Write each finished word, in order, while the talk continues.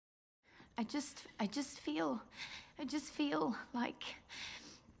I just feel like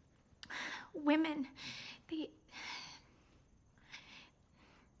women,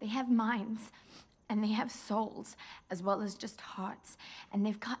 they have minds and they have souls as well as just hearts, and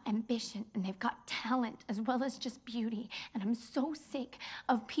they've got ambition and they've got talent as well as just beauty. And I'm so sick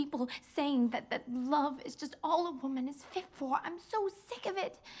of people saying that love is just all a woman is fit for. I'm so sick of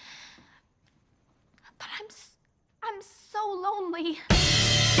it. But I'm so lonely.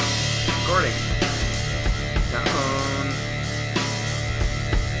 Recording. Down.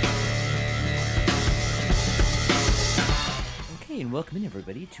 Okay, and welcome in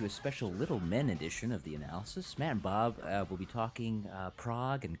everybody to a special Little Men edition of the analysis. Matt and Bob will be talking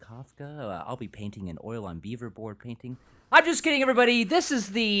Prague and Kafka. I'll be painting an oil on beaver board painting. I'm just kidding, everybody. This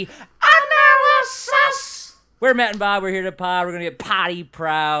is the analysis. We're Matt and Bob. We're here to pod. We're gonna get potty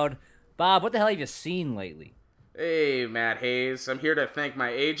proud. Bob, what the hell have you seen lately? Hey, Matt Hayes. I'm here to thank my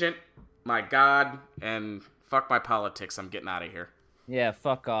agent, my God, and fuck my politics. I'm getting out of here. Yeah,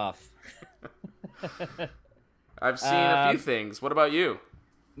 fuck off. I've seen a few things. What about you?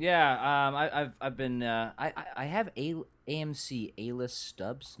 Yeah, I've been I have AMC A-list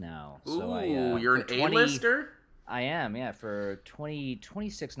stubs now. Ooh, so you're an A-lister? I am, yeah. For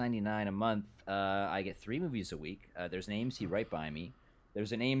 $26.99 a month, I get 3 movies a week. There's an AMC right by me.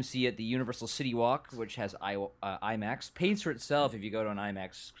 There's an AMC at the Universal City Walk, which has IMAX. Pays for itself if you go to an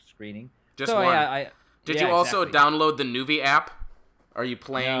IMAX screening. Just one. Did you also download the Nuvi app? Are you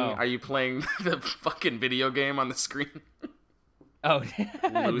playing? No. Are you playing the fucking video game on the screen? Oh,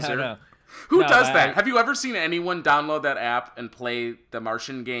 loser! No. Who does that? Have you ever seen anyone download that app and play the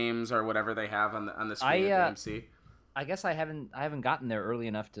Martian games or whatever they have on the screen at AMC? I guess I haven't gotten there early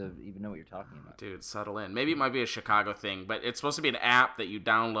enough to even know what you're talking about. Dude, settle in. Maybe it might be a Chicago thing, but it's supposed to be an app that you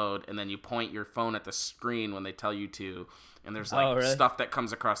download and then you point your phone at the screen when they tell you to, and there's like stuff that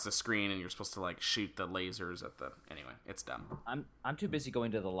comes across the screen and you're supposed to like shoot the lasers at the. Anyway, it's dumb. I'm too busy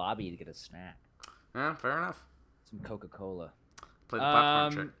going to the lobby to get a snack. Yeah, fair enough. Some Coca-Cola. Play the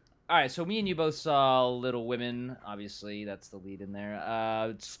popcorn trick. All right, so me and you both saw Little Women. Obviously, that's the lead in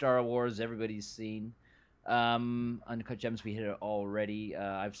there. Star Wars, everybody's seen. Uncut Gems, we hit it already.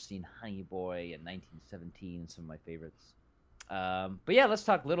 I've seen Honey Boy and 1917, some of my favorites. But yeah, let's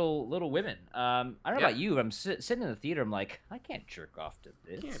talk Little Women. I don't know about you. I'm sitting in the theater. I'm like, I can't jerk off to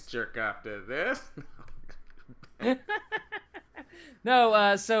this. Can't jerk off to this.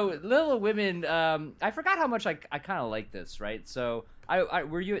 No. So Little Women. I forgot how much I kind of like this. Right. So I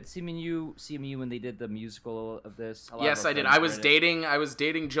were you at CMU when they did the musical of this? Yes, I did. I was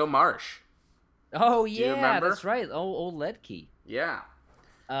dating Joe Marsh. Oh Do you yeah, remember? that's right. Old Ledkey. Yeah.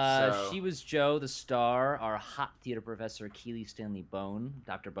 She was Jo, the star. Our hot theater professor, Keely Stanley Bone,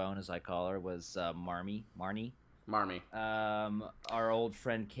 Dr. Bone as I call her, was Marmy. Our old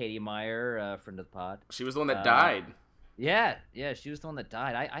friend Katie Meyer, friend of the pod. She was the one that died. Yeah, she was the one that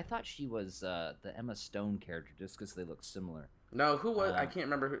died. I thought she was the Emma Stone character just because they look similar. No, who was? I can't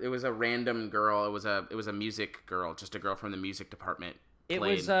remember. It was a random girl. It was a music girl, just a girl from the music department. It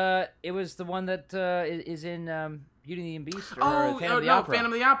was the one that is in Beauty and the Beast. Or Phantom of the Opera.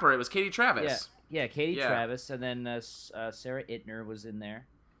 Phantom of the Opera. It was Katie Travis. Yeah, Katie Travis, and then Sarah Ittner was in there,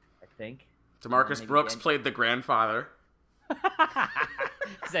 I think. DeMarcus Brooks played the grandfather.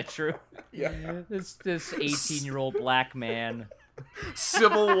 Is that true? Yeah. This 18-year-old black man.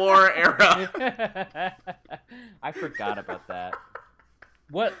 Civil War era. I forgot about that.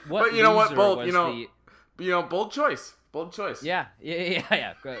 What? But you know what? Bold choice. Bold choice. Yeah.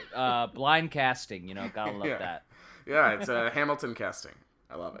 Blind casting, gotta love that. Yeah, it's a Hamilton casting.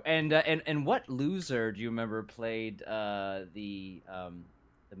 I love it. And what loser do you remember played the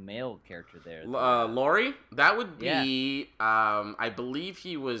male character there? Laurie? That would be. I believe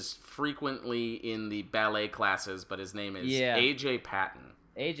he was frequently in the ballet classes, but his name is A.J. Patton.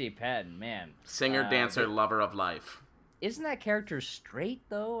 A.J. Patton, man. Singer, dancer, lover of life. Isn't that character straight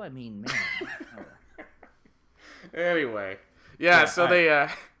though? I mean, man. Anyway, so they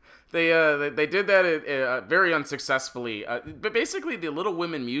did that very unsuccessfully. But basically, the Little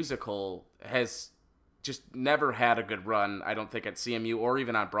Women musical has just never had a good run. I don't think at CMU or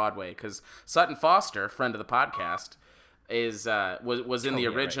even on Broadway, because Sutton Foster, friend of the podcast, was in the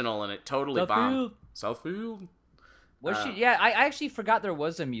original and it totally bombed. Southfield. Was she? Yeah, I actually forgot there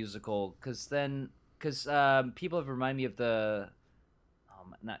was a musical because people have reminded me of the.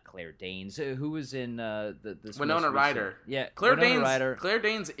 Not Claire Danes. Who was in this? Winona Ryder. Yeah, Claire Winona Danes. Ryder. Claire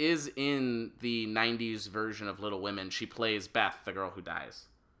Danes is in the '90s version of Little Women. She plays Beth, the girl who dies.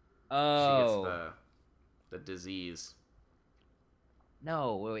 Oh. She gets the disease.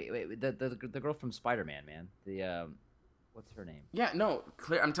 No, wait. The girl from Spider-Man, man. What's her name? Yeah, no,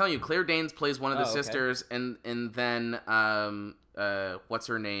 I'm telling you, Claire Danes plays one of the okay. sisters, and then what's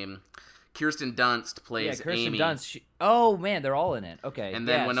her name? Kirsten Dunst plays Kirsten Amy. Dunst. Oh man, they're all in it. Okay. And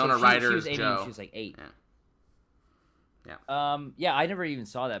then Winona so Ryder she was is Amy Joe. when she was like 8. Yeah. Yeah, I never even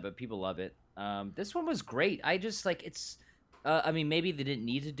saw that, but people love it. This one was great. I just like it's. I mean, maybe they didn't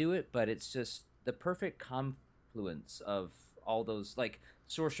need to do it, but it's just the perfect confluence of all those, like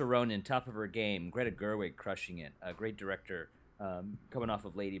Saoirse Ronan, top of her game, Greta Gerwig crushing it, a great director, coming off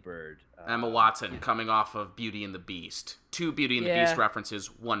of Lady Bird, Emma Watson coming off of Beauty and the Beast. 2 Beauty and the Beast references,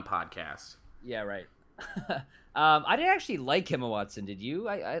 1 podcast. Yeah, right. I didn't actually like Emma Watson. Did you?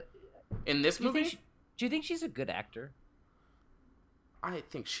 In this movie, do you think she's a good actor? I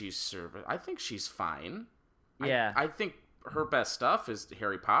think she's fine. Yeah, I think her best stuff is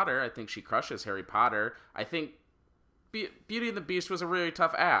Harry Potter. I think she crushes Harry Potter. I think Beauty and the Beast was a really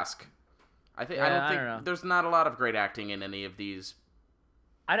tough ask. I don't think there's not a lot of great acting in any of these.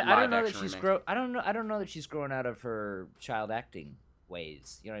 I don't know that she's I don't know that she's grown out of her child acting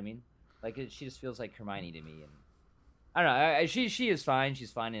ways. You know what I mean? Like she just feels like Hermione to me, and I don't know. She is fine.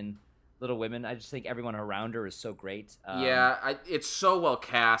 She's fine in Little Women. I just think everyone around her is so great. It's so well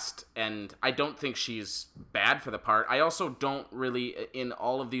cast, and I don't think she's bad for the part. I also don't really, in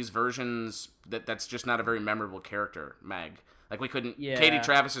all of these versions, that's just not a very memorable character, Meg. Like, we couldn't... Yeah. Katie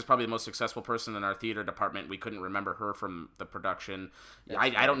Travis is probably the most successful person in our theater department. We couldn't remember her from the production.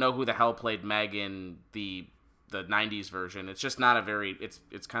 I don't know who the hell played Meg in the 90s version. It's just not a very...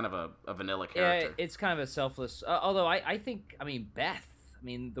 It's kind of a vanilla character. Yeah, it's kind of a selfless... although I think... I mean, Beth... I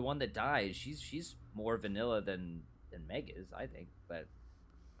mean, the one that dies, she's more vanilla than Meg is, I think. But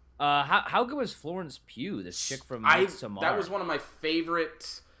how good was Florence Pugh, this chick from Midsommar? That was one of my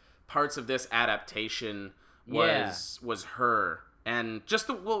favorite parts of this adaptation. Was her. And just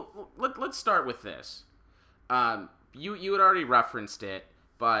let's start with this. You had already referenced it,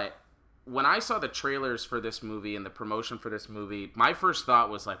 but when I saw the trailers for this movie and the promotion for this movie, my first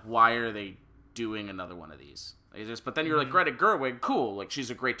thought was like, why are they doing another one of these? But then you're like, Greta Gerwig, cool. Like, she's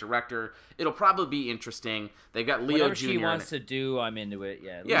a great director. It'll probably be interesting. They've got Leo Whatever Jr. she wants to do, I'm into it.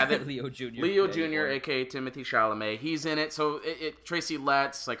 Yeah, Leo Jr. Leo Jr., a.k.a. Timothy Chalamet. He's in it. So Tracy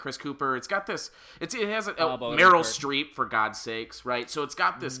Letts, like Chris Cooper. It's got this. It has Meryl Streep, for God's sakes, right? So it's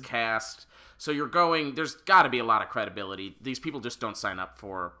got this cast. So you're going. There's got to be a lot of credibility. These people just don't sign up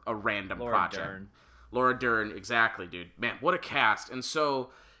for a random project. Laura Dern, exactly, dude. Man, what a cast. And so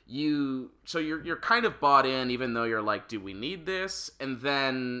you're kind of bought in, even though you're like, do we need this? And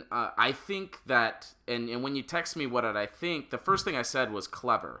then I think that, and when you text me what did I think, the first thing I said was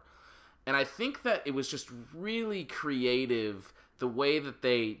clever. And I think that it was just really creative, the way that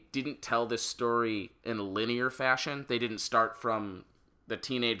they didn't tell this story in a linear fashion. They didn't start from the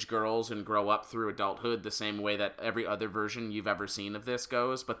teenage girls and grow up through adulthood the same way that every other version you've ever seen of this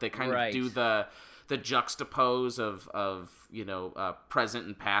goes, but they kind of do the juxtapose of present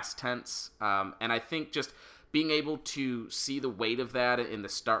and past tense. And I think just being able to see the weight of that and the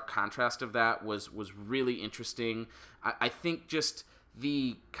stark contrast of that was really interesting. I think just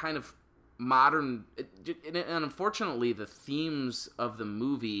the kind of modern, and unfortunately the themes of the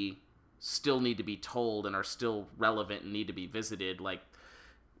movie still need to be told and are still relevant and need to be visited, like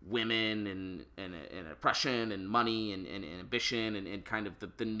women and oppression and money and ambition and kind of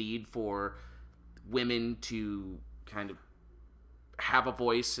the need for women to kind of have a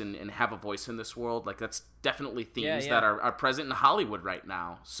voice and have a voice in this world. Like, that's definitely themes that are present in Hollywood right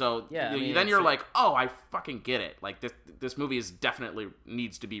now. So then you're like, oh, I fucking get it. Like, this movie is definitely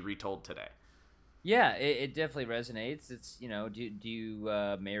needs to be retold today. Yeah, it definitely resonates. It's, do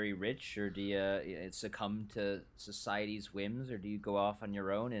you marry rich, or do you succumb to society's whims, or do you go off on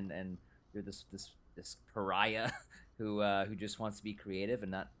your own and you're this pariah who just wants to be creative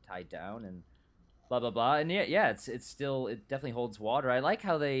and not tied down and blah blah blah. And it definitely holds water. I like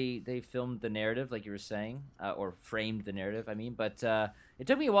how they filmed the narrative, like you were saying, or framed the narrative, I mean, but it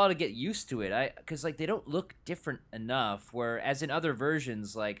took me a while to get used to it. Because like they don't look different enough, whereas in other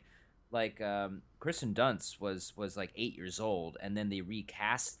versions like Kristen Dunst was like 8 years old, and then they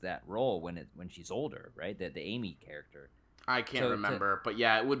recast that role when she's older, right? The Amy character. I can't remember, but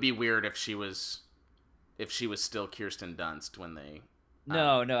yeah, it would be weird if she was still Kirsten Dunst when they.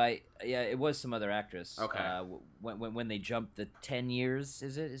 It was some other actress. Okay. When they jumped the 10 years,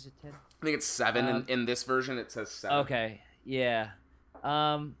 is it 10? I think it's 7 in this version. It says 7. Okay, yeah.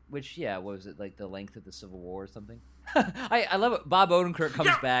 Which what was it, like the length of the Civil War or something? I love it. Bob Odenkirk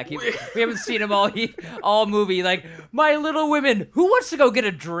comes back. We haven't seen him all movie. Like, My Little Women. Who wants to go get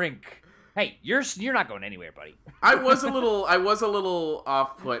a drink? Hey, you're not going anywhere, buddy. I was a little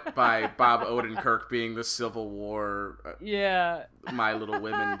off put by Bob Odenkirk being the Civil War Yeah, My Little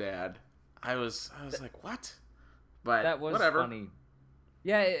Women dad. I was like, what? But that was whatever. funny.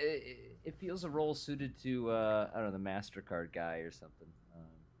 Yeah, it feels a role suited to I don't know, the MasterCard guy or something.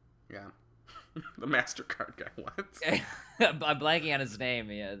 Yeah. The MasterCard guy. What? I'm blanking on his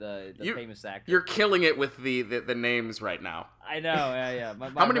name. Yeah, the famous actor. You're killing it with the names right now. I know. Yeah.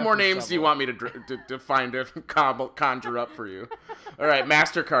 How many more names do you want me to find to conjure up for you? All right,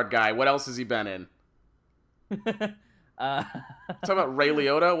 MasterCard guy. What else has he been in? Talk about Ray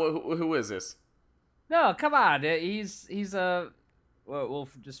Liotta. Who is this? No, come on. He's we'll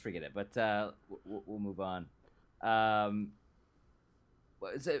just forget it. But we'll move on. I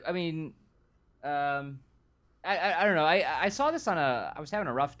mean. I don't know. I saw this I was having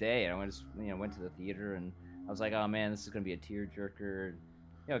a rough day, and I went to the theater, and I was like, oh man, this is gonna be a tearjerker.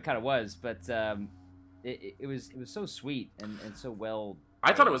 It kind of was, but it was so sweet and so well.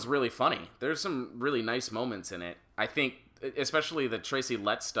 I thought it was really funny. There's some really nice moments in it. I think, especially the Tracy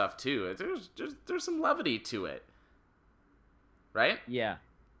Letts stuff too. There's some levity to it, right? Yeah.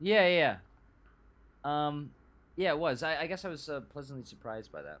 It was. I guess I was pleasantly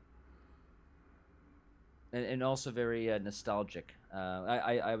surprised by that. And also very nostalgic.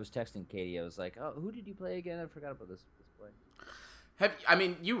 I was texting Katie. I was like, "Oh, who did you play again? I forgot about this play."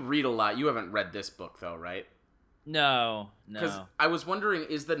 You read a lot. You haven't read this book though, right? No. Because I was wondering,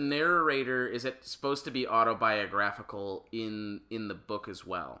 is the narrator, is it supposed to be autobiographical in the book as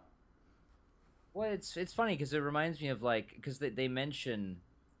well? Well, it's funny because it reminds me of because they mention,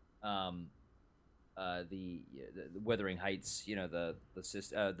 the Wuthering Heights. The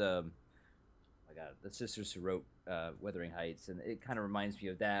the sisters who wrote Wuthering Heights, and it kind of reminds me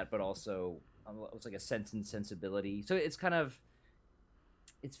of that, but also it's like a Sense and Sensibility. So it's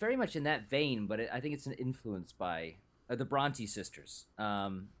very much in that vein, but I think it's an influence by the Bronte sisters.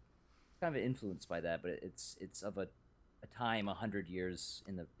 Kind of influenced by that, but it's of a time 100 years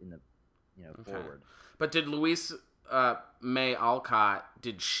in the Okay. forward. But did Louisa May Alcott?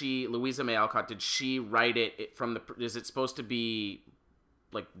 Did she write it from the? Is it supposed to be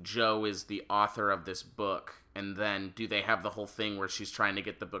like Joe is the author of this book, and then do they have the whole thing where she's trying to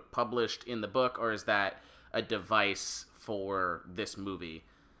get the book published in the book, or is that a device for this movie?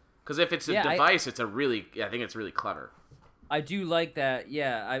 Because if it's a device, I think it's really clever. I do like that.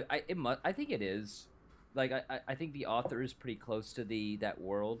 Yeah, I think it is. Like I think the author is pretty close to that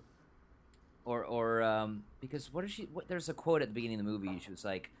world, or because there's a quote at the beginning of the movie. She was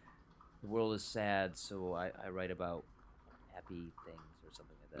like, "The world is sad, so I write about happy things."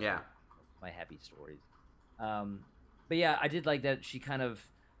 Something like that. Yeah. My happy stories. But yeah, I did like that she kind of,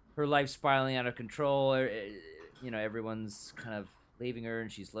 her life spiraling out of control. Everyone's kind of leaving her and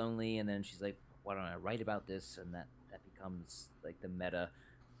she's lonely, and then she's like, why don't I write about this? And that becomes like the meta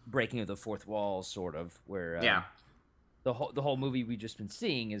breaking of the fourth wall, sort of, where the whole movie we've just been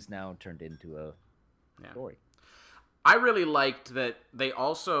seeing is now turned into a story. I really liked that they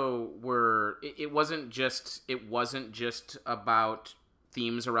also were. It wasn't just about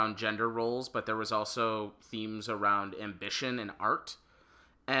themes around gender roles, but there was also themes around ambition and art,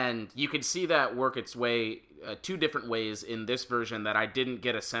 and you could see that work its way two different ways in this version that I didn't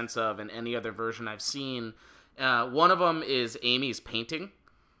get a sense of in any other version I've seen. One of them is Amy's painting,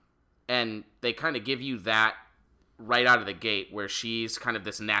 and they kind of give you that right out of the gate, where she's kind of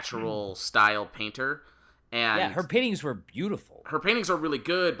this natural style painter. And her paintings were beautiful. Her paintings are really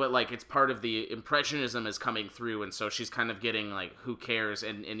good, but it's part of the impressionism is coming through, and so she's kind of getting who cares?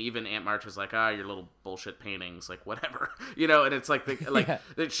 And even Aunt March was like, your little bullshit paintings, whatever, and it's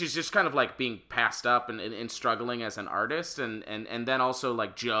that she's just kind of being passed up and struggling as an artist, and then also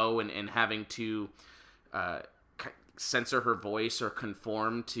Joe and having to censor her voice or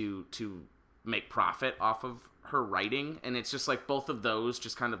conform to make profit off of her writing. And it's just both of those,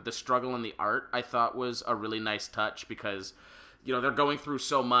 just kind of the struggle and the art, I thought was a really nice touch, because they're going through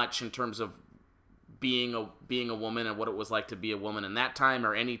so much in terms of being a woman and what it was like to be a woman in that time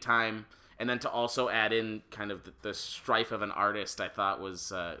or any time, and then to also add in kind of the strife of an artist, I thought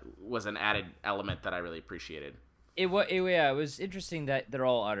was an added element that I really appreciated. It was interesting that they're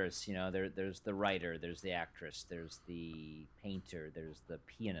all artists. There's the writer, there's the actress, there's the painter, there's the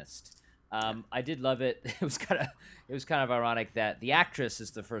pianist. I did love it. It was kind of ironic that the actress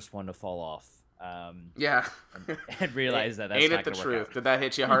is the first one to fall off. And realize that's ain't not it the gonna truth? work out. Did that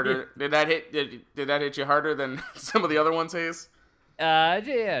hit you harder? did that hit you harder than some of the other ones, Hayes?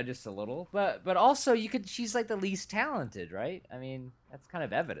 Yeah, just a little. But also she's the least talented, right? I mean, that's kind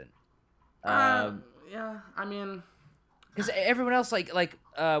of evident. Yeah. I mean, because everyone else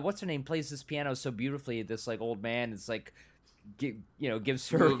what's her name plays this piano so beautifully. This like old man is like, gives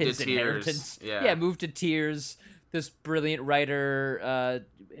her Moved to his tears. inheritance. Yeah. Moved to tears. This brilliant writer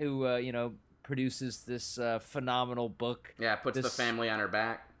who produces this phenomenal book. Yeah, puts the family on her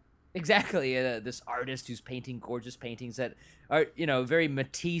back. Exactly, this artist who's painting gorgeous paintings that are very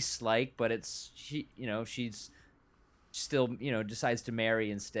Matisse-like, but she's still decides to marry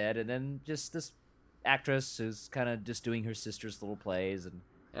instead, and then just this actress who's kind of just doing her sister's little plays and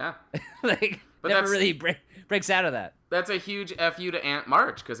yeah, but never really breaks out of that. That's a huge fu to Aunt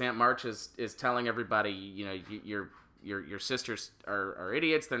March, because Aunt March is telling everybody, your sisters are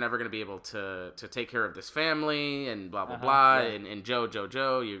idiots. They're never going to be able to take care of this family, and blah blah blah. Yeah. And Joe,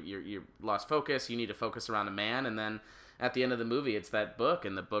 you lost focus. You need to focus around a man. And then at the end of the movie, it's that book,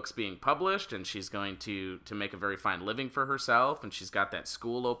 and the book's being published, and she's going to make a very fine living for herself, and she's got that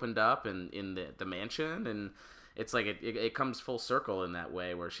school opened up in the mansion, and it's like it comes full circle in that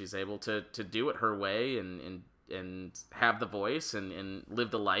way, where she's able to do it her way and have the voice and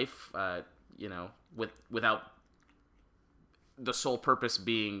live the life, without the sole purpose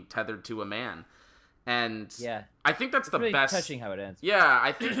being tethered to a man. And yeah, I think that's the really best. Touching how it ends. Yeah,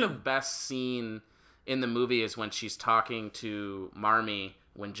 I think the best scene in the movie is when she's talking to Marmee,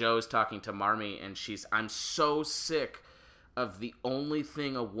 when Joe's talking to Marmee, and I'm so sick of the only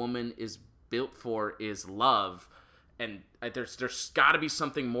thing a woman is built for is love, and there's got to be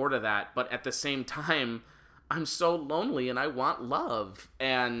something more to that, but at the same time, I'm so lonely and I want love,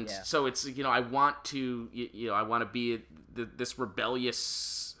 and so it's I want to be this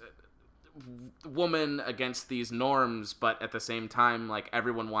rebellious woman against these norms, but at the same time, like,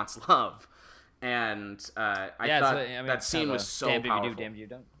 everyone wants love. And I thought that scene was so powerful. Damned if you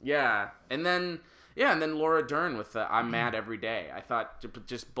don't. Yeah, and then Laura Dern with "I'm Mad Every Day." I thought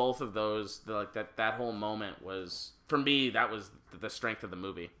just both of those, that whole moment was, for me, that was the strength of the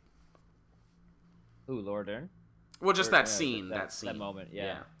movie. Ooh, Laura Dern. Well, just that scene, that moment.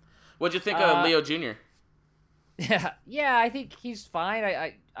 Yeah. What'd you think of Leo Jr.? Yeah, I think he's fine.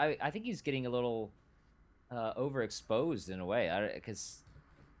 I think he's getting a little overexposed in a way, because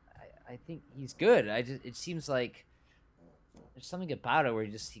I think he's good. It seems like there's something about it where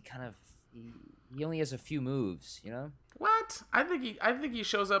he only has a few moves, What? I think he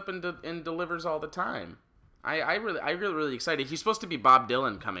shows up and delivers all the time. I really excited. He's supposed to be Bob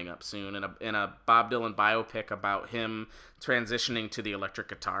Dylan coming up soon in a Bob Dylan biopic about him transitioning to the electric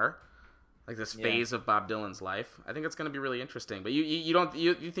guitar, like this phase of Bob Dylan's life. I think it's going to be really interesting. But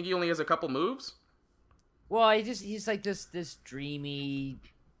you think he only has a couple moves? Well, he's like this dreamy,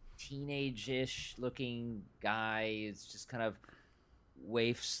 teenage-ish looking guy. It's just kind of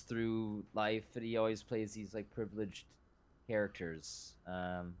waifs through life, and he always plays these like privileged characters.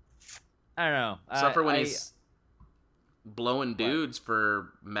 I don't know. Except for when he's blowing dudes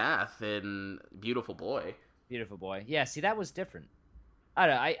for meth in Beautiful Boy. Beautiful Boy. Yeah, see, that was different. I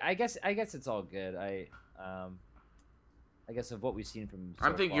don't know. I guess it's all good. I guess of what we've seen from.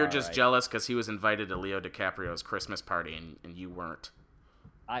 I think you're just jealous because he was invited to Leo DiCaprio's Christmas party and you weren't.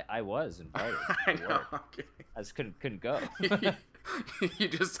 I was invited. I know. Okay. I just couldn't go. You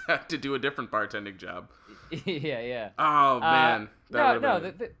just had to do a different bartending job. Yeah. Oh man.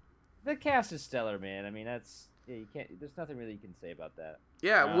 The cast is stellar, man. I mean, you can't. There's nothing really you can say about that.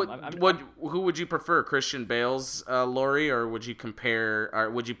 Yeah. Who would you prefer, Christian Bale's Laurie, or would you prefer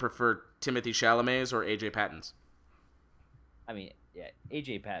Timothée Chalamet's or AJ Patton's? I mean, yeah,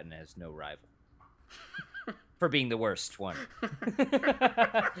 AJ Patton has no rival for being the worst one.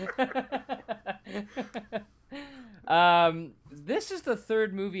 This is the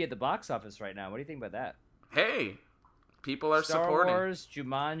third movie at the box office right now. What do you think about that? Hey, people are Star supporting. Star Wars,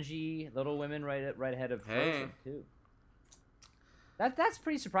 Jumanji, Little Women right ahead of Frozen too. That's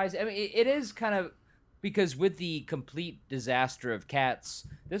pretty surprising. I mean, it is kind of, because with the complete disaster of Cats,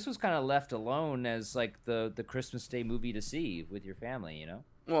 this was kind of left alone as like the Christmas Day movie to see with your family,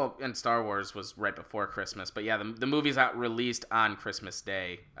 Well, and Star Wars was right before Christmas, but yeah, the movie's out released on Christmas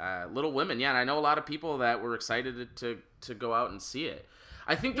Day. Little Women, yeah, and I know a lot of people that were excited to go out and see it.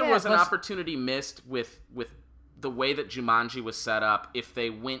 I think there was an opportunity missed with the way that Jumanji was set up. If they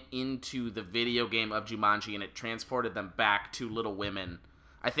went into the video game of Jumanji and it transported them back to Little Women,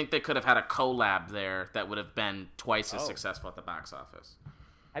 I think they could have had a collab there that would have been twice as successful at the box office.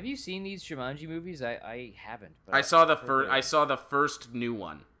 Have you seen these Jumanji movies? I haven't. But I saw the first new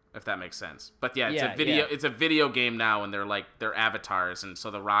one, if that makes sense. But yeah, it's a video. It's a video game now, and they're avatars, and so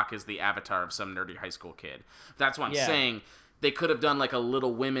The Rock is the avatar of some nerdy high school kid. That's what I'm saying. They could have done like a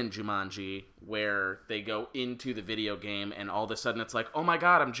Little Women Jumanji, where they go into the video game, and all of a sudden it's like, oh my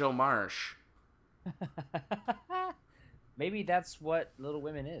god, I'm Joe Marsh. maybe that's what Little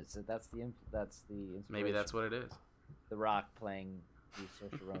Women is. That's the inspiration. Maybe that's what it is. The Rock playing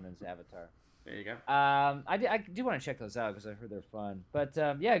Saoirse Ronan's Avatar. There you go. I do want to check those out because I heard they're fun. But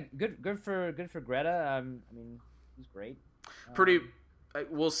yeah, good for Greta. I mean, he's great.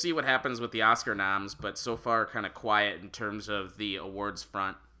 We'll see what happens with the Oscar noms, but so far kind of quiet in terms of the awards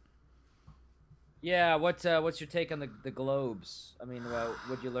front. Yeah, what's your take on the Globes? I mean,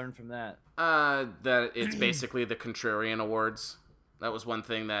 what'd you learn from that? That it's basically the Contrarian Awards. That was one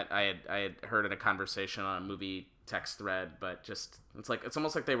thing that I had heard in a conversation on a movie text thread, but it's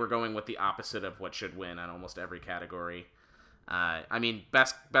almost like they were going with the opposite of what should win on almost every category. I mean,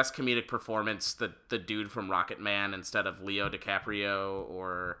 best comedic performance, the dude from Rocket Man instead of Leo DiCaprio,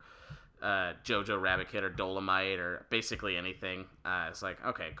 or Jojo Rabbit Kid, or Dolomite, or basically anything. It's like,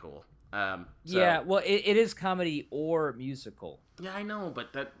 okay, cool. Yeah, well, it is comedy or musical. Yeah, I know,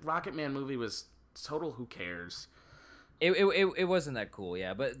 but that Rocket Man movie was total who cares. It wasn't that cool,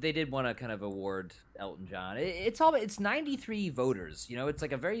 yeah, but they did want to kind of award Elton John. It's 93 voters, you know, it's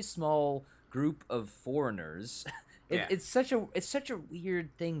like a very small group of foreigners. Yeah. It's such a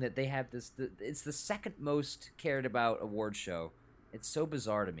weird thing that they have this. It's the second most cared about award show. It's so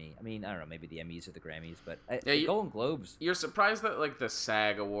bizarre to me. I mean, I don't know, maybe the Emmys or the Grammys, but the Golden Globes. You're surprised that like the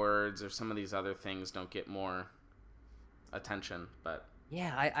SAG Awards or some of these other things don't get more attention, but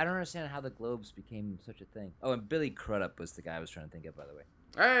yeah, I don't understand how the Globes became such a thing. Oh, and Billy Crudup was the guy I was trying to think of, by the way.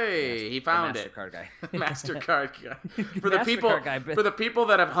 Hey, he found it. MasterCard guy. MasterCard guy. For the people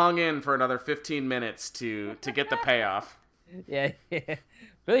that have hung in for another 15 minutes to get the payoff. Yeah.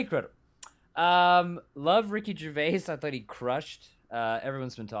 Billy Crudup. Love Ricky Gervais. I thought he crushed.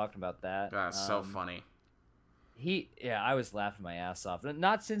 Everyone's been talking about that. That's so funny. I was laughing my ass off.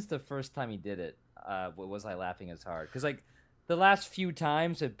 Not since the first time he did it was I laughing as hard. Because like the last few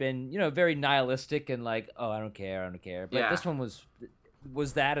times have been, you know, very nihilistic and like, oh, I don't care. But this one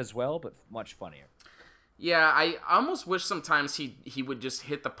was that as well, but much funnier. Yeah, I almost wish sometimes he would just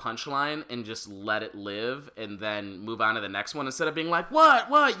hit the punchline and just let it live and then move on to the next one instead of being like,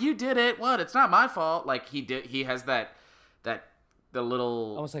 what, you did it, it's not my fault. Like he has the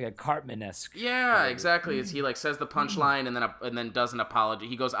little almost like a Cartman-esque. Yeah, exactly. It's he like says the punchline and then doesn't apologize.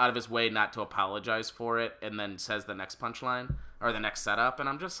 He goes out of his way not to apologize for it and then says the next punchline or the next setup, and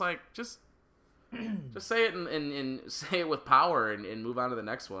I'm just like, just say it and say it with power and move on to the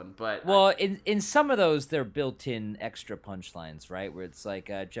next one. But in some of those, they're built-in extra punchlines, right? Where it's like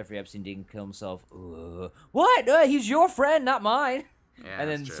Jeffrey Epstein didn't kill himself. What? He's your friend, not mine. Yeah, and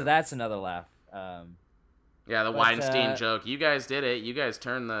then true. So that's another laugh. Yeah, the Weinstein joke. You guys did it. You guys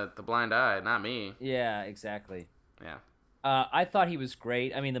turned the blind eye, not me. Yeah, exactly. Yeah. I thought he was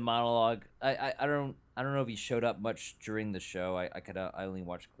great. I mean, the monologue. I don't know if he showed up much during the show. I only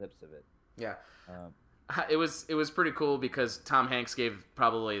watched clips of it. Yeah. It was pretty cool because Tom Hanks gave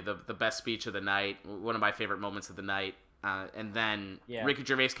probably the best speech of the night, one of my favorite moments of the night. And then Ricky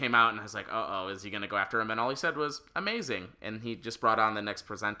Gervais came out and I was like, is he going to go after him? And all he said was amazing. And he just brought on the next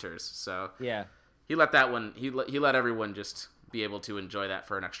presenters. So yeah. He let that one. He let everyone just be able to enjoy that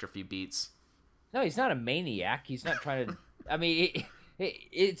for an extra few beats. No, he's not a maniac. He's not trying to. I mean,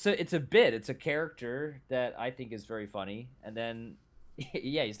 it's a bit. It's a character that I think is very funny. And then,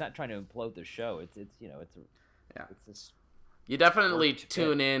 yeah, he's not trying to implode the show. It's this. You definitely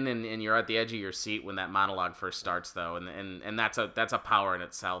tune in and you're at the edge of your seat when that monologue first starts, though, and that's a power in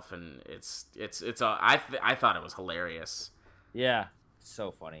itself, and I thought it was hilarious. Yeah,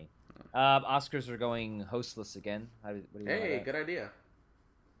 so funny. Oscars are going hostless again. What do you Hey, good idea.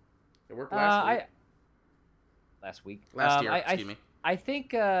 It worked last week. Last year, excuse me. I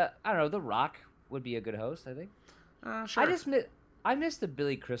think I don't know. The Rock would be a good host. I think. Sure. I miss the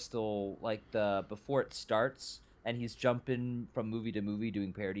Billy Crystal, like the before it starts and he's jumping from movie to movie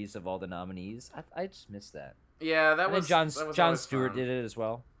doing parodies of all the nominees. I just miss that. Yeah, that was Jon Stewart fun. did it as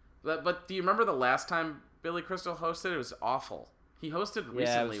well. But do you remember the last time Billy Crystal hosted? It was awful. He hosted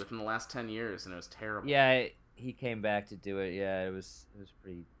recently within the last 10 years, and it was terrible. Yeah, he came back to do it. Yeah, it was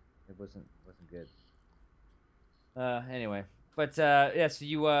pretty. It wasn't good. Anyway, but yeah. So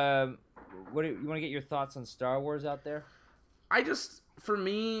you what do you want to get your thoughts on Star Wars out there? For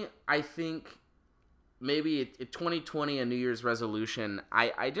me, I think maybe 2020 a New Year's resolution.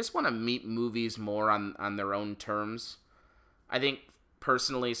 I just want to meet movies more on their own terms. I think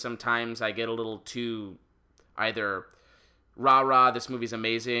personally sometimes I get a little too either rah this movie's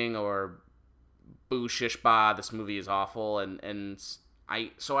amazing or boo shish bah this movie is awful, and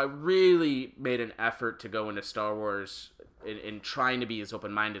I really made an effort to go into Star Wars in trying to be as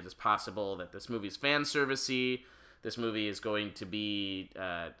open-minded as possible, that this movie's fan servicey, this movie is going to be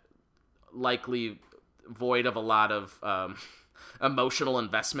likely void of a lot of emotional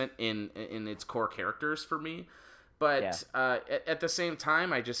investment in its core characters for me. But at the same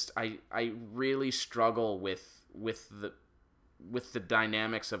time, I really struggle with the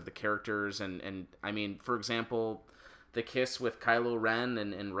dynamics of the characters, and I mean, for example, the kiss with Kylo Ren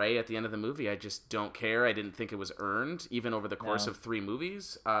and Rey at the end of the movie, I just don't care. I didn't think it was earned, even over the course of 3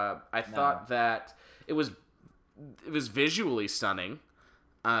 movies. I thought that it was visually stunning,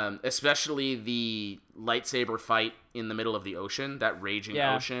 especially the lightsaber fight in the middle of the ocean, that raging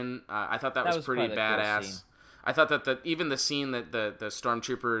ocean. I thought that was pretty badass. I thought that even the scene that the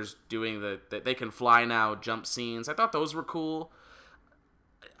stormtroopers doing that they can fly now jump scenes, I thought those were cool.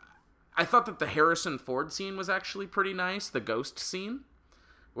 I thought that the Harrison Ford scene was actually pretty nice, the ghost scene,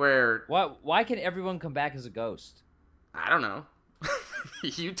 where why can everyone come back as a ghost? I don't know.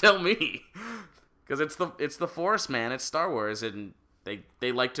 You tell me, because it's the Force, man. It's Star Wars, and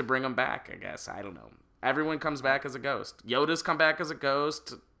they like to bring them back. I guess I don't know. Everyone comes back as a ghost. Yoda's come back as a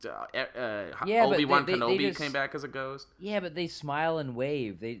ghost. Obi-Wan Kenobi came back as a ghost. Yeah, but they smile and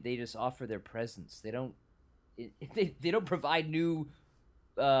wave. They just offer their presence. They don't provide new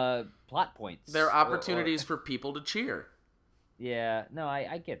plot points. They're opportunities for people to cheer. Yeah, no,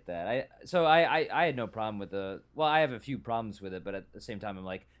 I get that. I had no problem with I have a few problems with it, but at the same time, I'm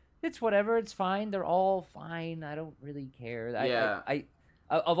like, it's whatever. It's fine. They're all fine. I don't really care. I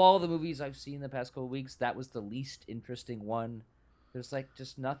of all the movies I've seen the past couple weeks, that was the least interesting one. There's like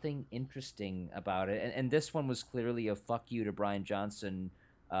just nothing interesting about it, and this one was clearly a fuck you to Bryan Johnson.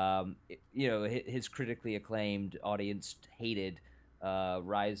 His critically acclaimed, audience hated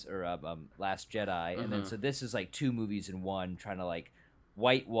Last Jedi, and then so this is like 2 movies in one, trying to like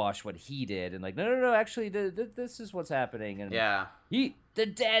whitewash what he did, and like no, actually this is what's happening, and the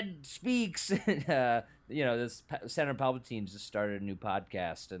dead speaks. This Senator Palpatine just started a new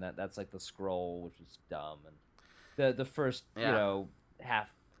podcast, and that's like the Scroll, which is dumb, and the first 45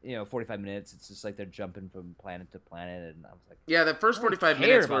 minutes, it's just like they're jumping from planet to planet, and I was like, the first 45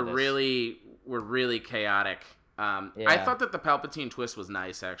 minutes were really chaotic. I thought that the Palpatine twist was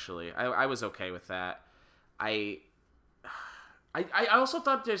nice, actually. I was okay with that. I also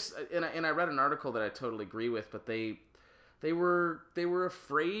thought and I read an article that I totally agree with, but they were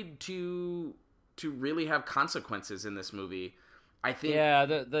afraid to really have consequences in this movie. I think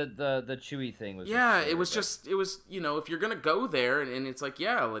the Chewie thing was absurd, it was if you're gonna go there and it's like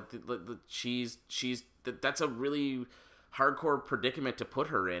she's that's a really hardcore predicament to put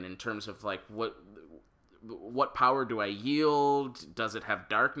her in terms of like what power do I yield? Does it have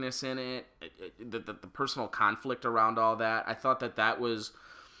darkness in it? The personal conflict around all that. I thought that was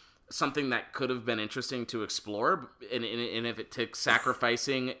something that could have been interesting to explore, and if it took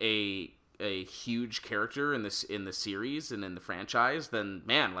sacrificing a huge character in the series and in the franchise, then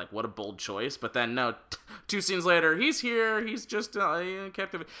man, like what a bold choice. But then no, 2 scenes later, he's here. He's just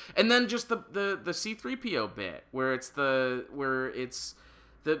captive, and then just the C-3PO bit where it's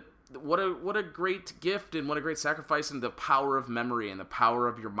what a great gift and what a great sacrifice, and the power of memory and the power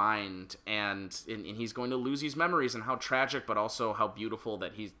of your mind, and he's going to lose these memories, and how tragic but also how beautiful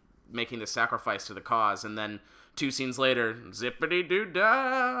that he's making the sacrifice to the cause. And then 2 scenes later, zippity doo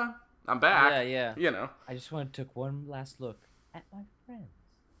dah, I'm back. Yeah. I just took one last look at my friends.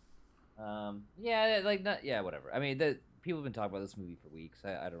 Whatever. I mean, people have been talking about this movie for weeks.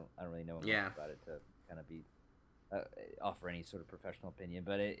 I don't really know enough about it to kind of be offer any sort of professional opinion,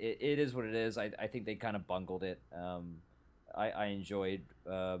 but it is what it is. I think they kind of bungled it. I enjoyed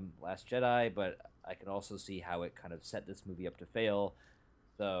Last Jedi, but I can also see how it kind of set this movie up to fail.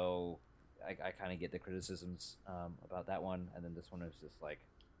 So I kind of get the criticisms about that one, and then this one is just like,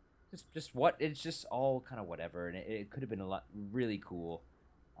 just what it's just all kind of whatever, and it could have been a lot really cool,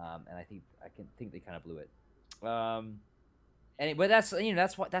 and I think they kind of blew it. But that's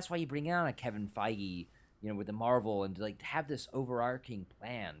why you bring out a Kevin Feige, with the Marvel, and to like have this overarching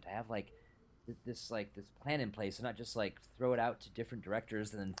plan, to have like this plan in place, and not just like throw it out to different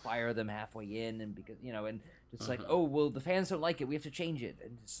directors and then fire them halfway in, and because and it's like, oh well, the fans don't like it, we have to change it,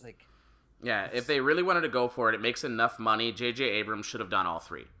 and it's like, if they really wanted to go for it, it makes enough money. J.J. Abrams should have done all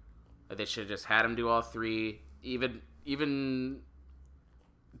 3. They should have just had him do all 3. Even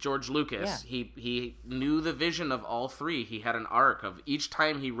George Lucas, he knew the vision of all 3. He had an arc of each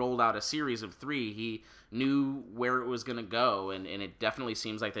time he rolled out a series of 3. He knew where it was going to go, and it definitely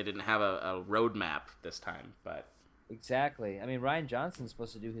seems like they didn't have a roadmap this time. But exactly. I mean, Rian Johnson's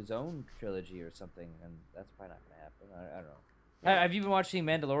supposed to do his own trilogy or something, and that's probably not going to happen. I don't know. Have you been watching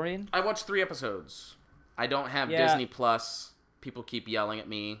Mandalorian? I watched 3 episodes. I don't have Disney Plus. People keep yelling at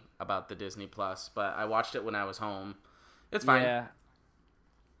me about the Disney Plus, but I watched it when I was home. It's fine.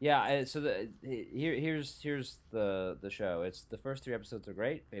 Yeah, so here's the show. It's the first 3 episodes are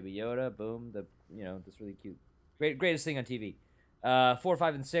great. Baby Yoda, boom, this really cute, greatest thing on TV. 4,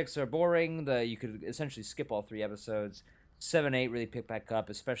 5, and 6 are boring. You could essentially skip all 3 episodes. 7, 8 really pick back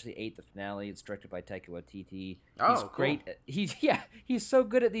up, especially 8, the finale. It's directed by Taika Waititi. Oh, He's cool. great. He's so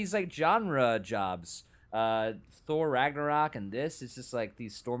good at these like genre jobs. Thor Ragnarok and this, it's just like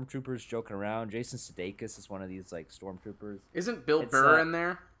these stormtroopers joking around. Jason Sudeikis is one of these like stormtroopers. Isn't Bill Burr in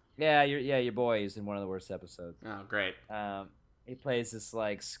there? Yeah, your boy is in one of the worst episodes. Oh, great. He plays this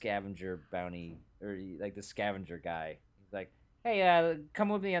like scavenger bounty, or like the scavenger guy. He's like, hey, come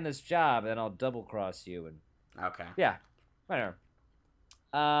with me on this job, and I'll double cross you. And Okay. yeah, whatever.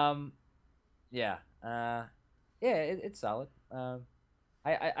 It's solid.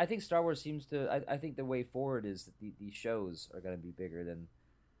 I think Star Wars seems to. I think the way forward is that these shows are going to be bigger than.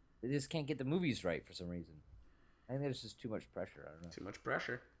 They just can't get the movies right for some reason. I think there's just too much pressure. I don't know. Too much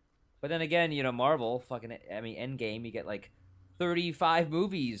pressure. But then again, Marvel, Endgame, you get like 35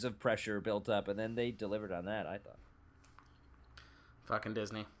 movies of pressure built up, and then they delivered on that, I thought. Fucking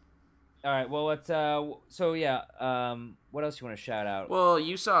Disney. All right, well, what else you want to shout out? Well,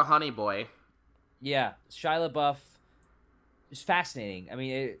 you saw Honey Boy. Yeah, Shia LaBeouf is fascinating. I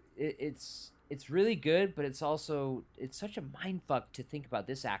mean, it's really good, but it's such a mindfuck to think about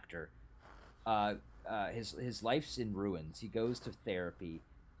this actor. His life's in ruins. He goes to therapy.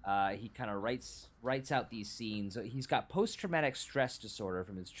 He kind of writes out these scenes. He's got post-traumatic stress disorder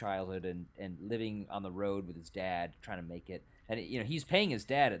from his childhood and living on the road with his dad, trying to make it. And he's paying his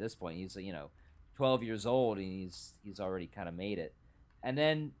dad at this point. He's 12 years old, and he's already kind of made it. And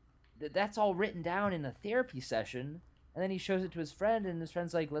then that's all written down in a therapy session. And then he shows it to his friend, and his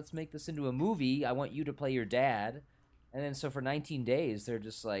friend's like, "Let's make this into a movie. I want you to play your dad." And then so for 19 days, they're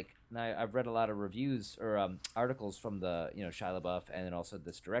just like, now I've read a lot of reviews or articles from the Shia LaBeouf and then also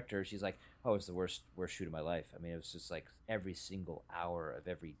this director. She's like, "Oh, it's the worst shoot of my life." I mean, it was just like every single hour of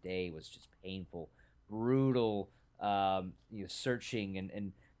every day was just painful, brutal, searching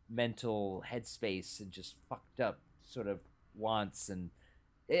and mental headspace and just fucked up sort of wants. And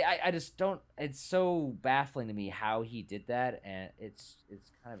I just don't. It's so baffling to me how he did that, and it's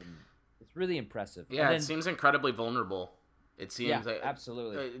kind of. It's really impressive. Yeah, it seems incredibly vulnerable. It seems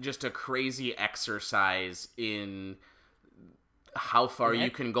absolutely just a crazy exercise in how far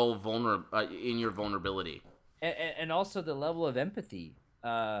you can go in your vulnerability, and also the level of empathy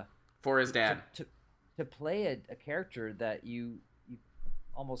for his dad to play a character that you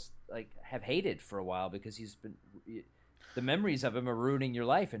almost like have hated for a while because the memories of him are ruining your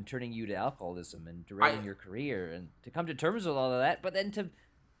life and turning you to alcoholism and derailing your career, and to come to terms with all of that, but then to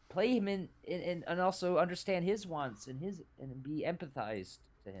play him in and also understand his wants and be empathized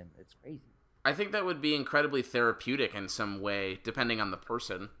to him. It's crazy. I think that would be incredibly therapeutic in some way, depending on the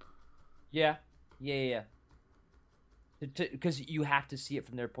person. Yeah. Because you have to see it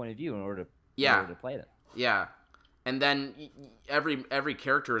from their point of view in order to play them. Yeah. And then every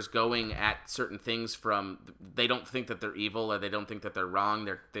character is going at certain things from they don't think that they're evil or they don't think that they're wrong.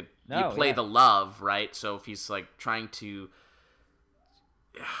 You play the love, right? So if he's like trying to.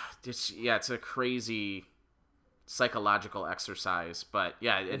 It's a crazy psychological exercise, but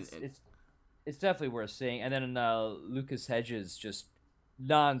yeah, it's definitely worth seeing. And then Lucas Hedges just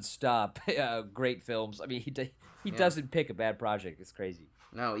nonstop great films. I mean, he doesn't pick a bad project. It's crazy.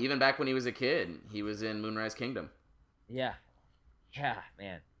 No, even back when he was a kid, he was in Moonrise Kingdom. Yeah,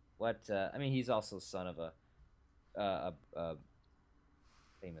 man. What? I mean, he's also son of a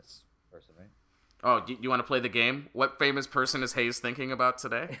famous person, right? Oh, do you want to play the game? What famous person is Hayes thinking about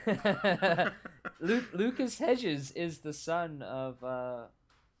today? Lucas Hedges is the son of a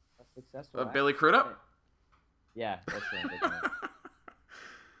successful actor. Billy Crudup? Yeah, that's what I'm thinking of.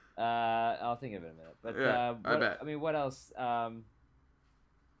 I'll think of it in a minute. But I bet. I mean, what else?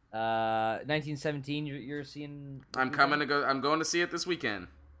 1917. You're seeing. I'm going to see it this weekend.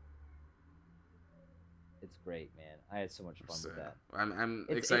 It's great, man. I had so much fun with that. I'm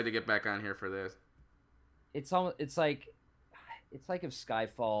excited to get back on here for this. It's like if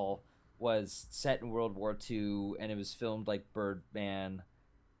Skyfall was set in World War II and it was filmed like Birdman.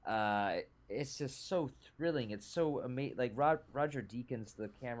 It's just so thrilling. It's so amazing. Like Roger Deakins, the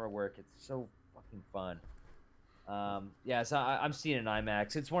camera work. It's so fucking fun. So I'm seeing it in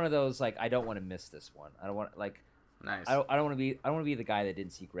IMAX. It's one of those like I don't want to miss this one. I don't want nice. I don't want to be the guy that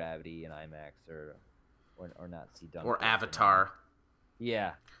didn't see Gravity in IMAX or not see Dunkirk or Avatar.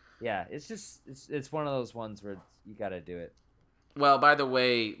 Yeah. It's one of those ones where you got to do it. Well, by the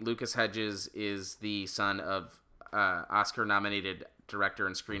way, Lucas Hedges is the son of Oscar-nominated director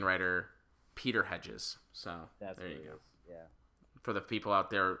and screenwriter Peter Hedges. So there you go. Yeah. for the people out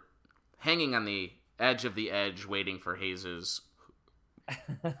there hanging on the edge of the edge, waiting for Hayes'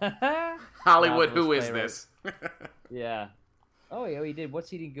 Hollywood. Who is this? Yeah. Oh, yeah, he did.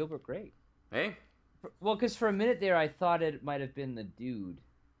 What's Eating Gilbert Grape? Hey. Well, because for a minute there, I thought it might have been the dude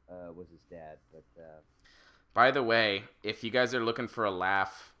was his dad, but. By the way, if you guys are looking for a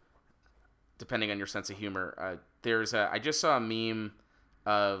laugh, depending on your sense of humor, I just saw a meme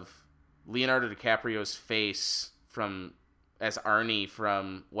of Leonardo DiCaprio's face as Arnie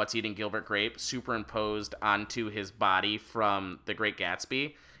from What's Eating Gilbert Grape superimposed onto his body from The Great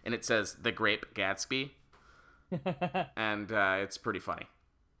Gatsby, and it says The Grape Gatsby, and it's pretty funny.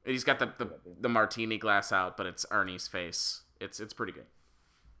 He's got the martini glass out, but it's Arnie's face. It's pretty good.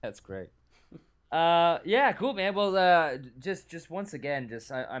 That's great. Yeah, cool, man. Well, just once again,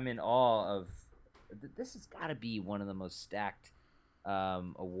 I'm in awe of. This has got to be one of the most stacked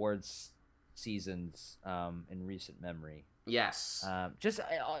awards seasons in recent memory. Yes.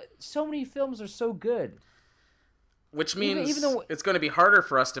 So many films are so good. Which means even though it's going to be harder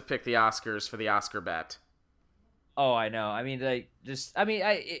for us to pick the Oscars for the Oscar bet. Oh, I know. I mean,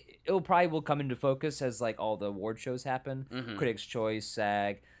 it'll probably come into focus as like all the award shows happen. Mm-hmm. Critics' Choice,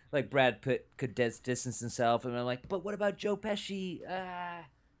 SAG. Like Brad Pitt could distance himself, and I'm like, but what about Joe Pesci?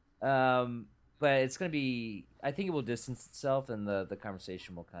 But it's gonna be. I think it will distance itself, and the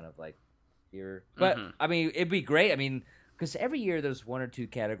conversation will kind of like here. But I mean, it'd be great. I mean, because every year there's one or two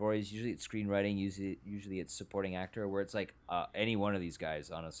categories. Usually it's screenwriting. Usually it's supporting actor, where it's like any one of these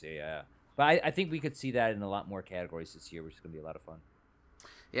guys. Honestly, yeah. But I think we could see that in a lot more categories this year, which is gonna be a lot of fun.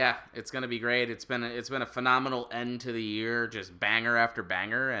 Yeah, it's gonna be great. It's been a phenomenal end to the year, just banger after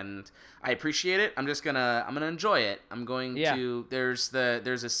banger, and I appreciate it. I'm gonna enjoy it. I'm going to. There's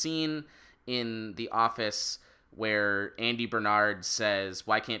a scene in The Office where Andy Bernard says,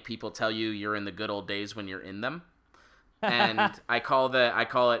 "Why can't people tell you you're in the good old days when you're in them?" And I call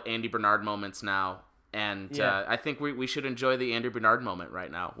it Andy Bernard moments now. And I think we should enjoy the Andy Bernard moment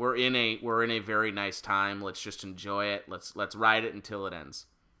right now. We're in a very nice time. Let's just enjoy it. Let's ride it until it ends.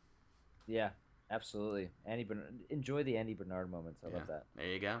 Yeah, absolutely. Enjoy the Andy Bernard moments. I love that. There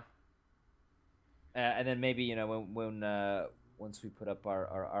you go. And then maybe when once we put up our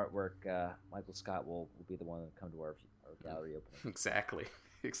artwork, Michael Scott will be the one to come to our gallery opening. Exactly.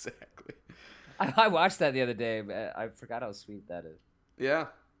 I watched that the other day. I forgot how sweet that is. Yeah.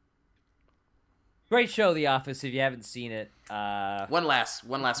 Great show, The Office. If you haven't seen it, one last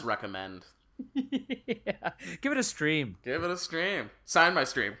recommend. Yeah. Give it a stream. Sign my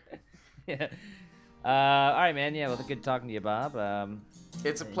stream. Yeah. All right, man. Yeah, well, good talking to you, Bob.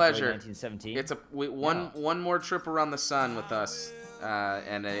 It's a pleasure. 1917. It's one more trip around the sun with us,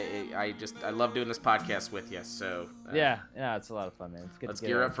 and I love doing this podcast with you. So yeah, it's a lot of fun, man. It's good. Let's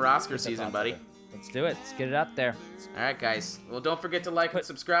gear up for Oscar season, buddy. Let's do it. Let's get it out there. All right, guys. Well, don't forget to like and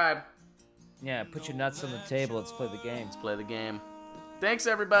subscribe. Yeah, put your nuts on the table. Let's play the game. Thanks,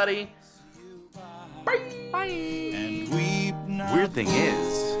 everybody. Bye. Weird thing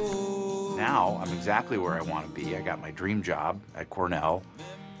is, now I'm exactly where I want to be. I got my dream job at Cornell,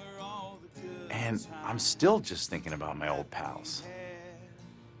 and I'm still just thinking about my old pals.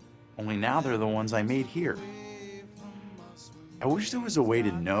 Only now they're the ones I made here. I wish there was a way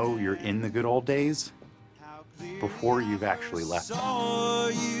to know you're in the good old days before you've actually left them. Saw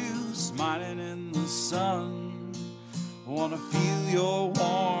you smiling in the sun. Wanna feel your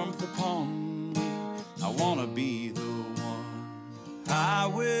warmth upon me. I wanna be the one. I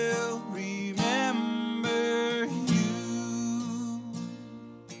will remember you.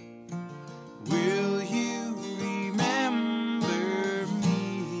 Will you remember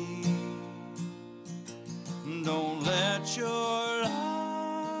me? Don't let your